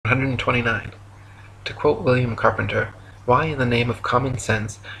129. To quote William Carpenter, "Why in the name of common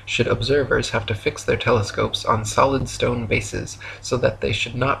sense should observers have to fix their telescopes on solid stone bases so that they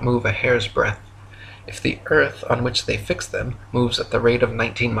should not move a hair's breadth, if the earth on which they fix them moves at the rate of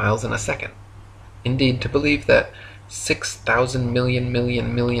 19 miles in a second? Indeed, to believe that 6,000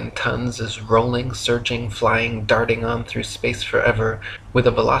 million tons is rolling, surging, flying, darting on through space forever, with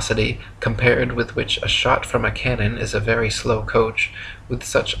a velocity compared with which a shot from a cannon is a very slow coach, with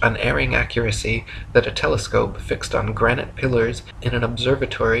such unerring accuracy that a telescope fixed on granite pillars in an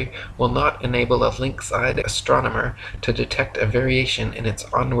observatory will not enable a lynx-eyed astronomer to detect a variation in its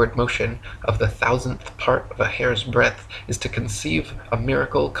onward motion of the thousandth part of a hair's breadth, is to conceive a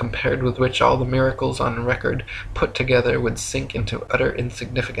miracle compared with which all the miracles on record put together would sink into utter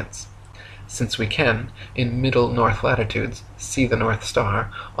insignificance. Since we can, in middle north latitudes, see the North Star,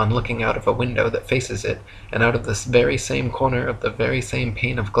 on looking out of a window that faces it, and out of this very same corner of the very same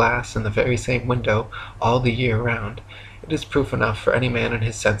pane of glass in the very same window, all the year round, it is proof enough for any man in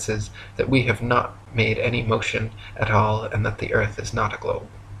his senses that we have not made any motion at all, and that the earth is not a globe."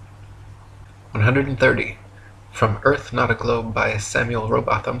 130. From Earth Not a Globe by Samuel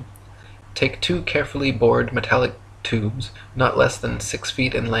Rowbotham. Take 2 carefully bored metallic tubes, not less than 6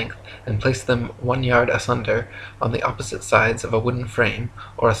 feet in length, and place them 1 yard asunder on the opposite sides of a wooden frame,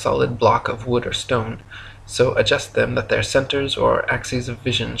 or a solid block of wood or stone, so adjust them that their centers or axes of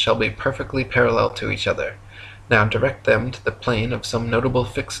vision shall be perfectly parallel to each other. Now direct them to the plane of some notable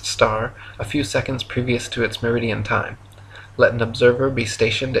fixed star a few seconds previous to its meridian time. Let an observer be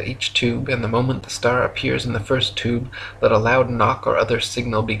stationed at each tube, and the moment the star appears in the first tube, let a loud knock or other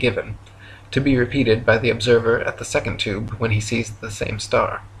signal be given, to be repeated by the observer at the second tube when he sees the same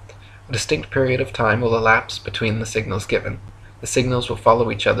star. A distinct period of time will elapse between the signals given. The signals will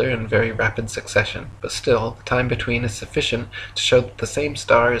follow each other in very rapid succession, but still the time between is sufficient to show that the same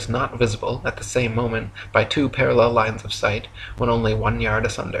star is not visible at the same moment by 2 parallel lines of sight when only 1 yard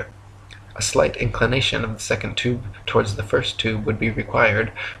asunder. A slight inclination of the second tube towards the first tube would be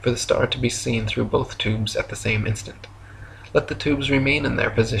required for the star to be seen through both tubes at the same instant. Let the tubes remain in their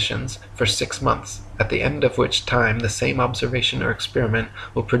positions for 6 months, at the end of which time the same observation or experiment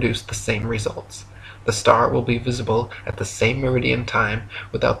will produce the same results. The star will be visible at the same meridian time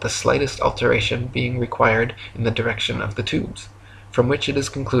without the slightest alteration being required in the direction of the tubes, from which it is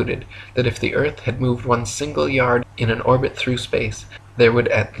concluded that if the earth had moved 1 single yard in an orbit through space, there would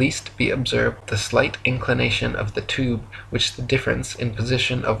at least be observed the slight inclination of the tube which the difference in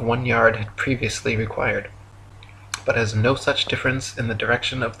position of 1 yard had previously required. But as no such difference in the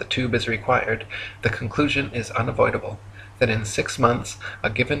direction of the tube is required, the conclusion is unavoidable, that in 6 months a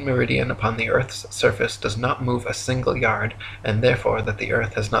given meridian upon the earth's surface does not move a single yard, and therefore that the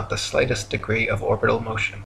earth has not the slightest degree of orbital motion.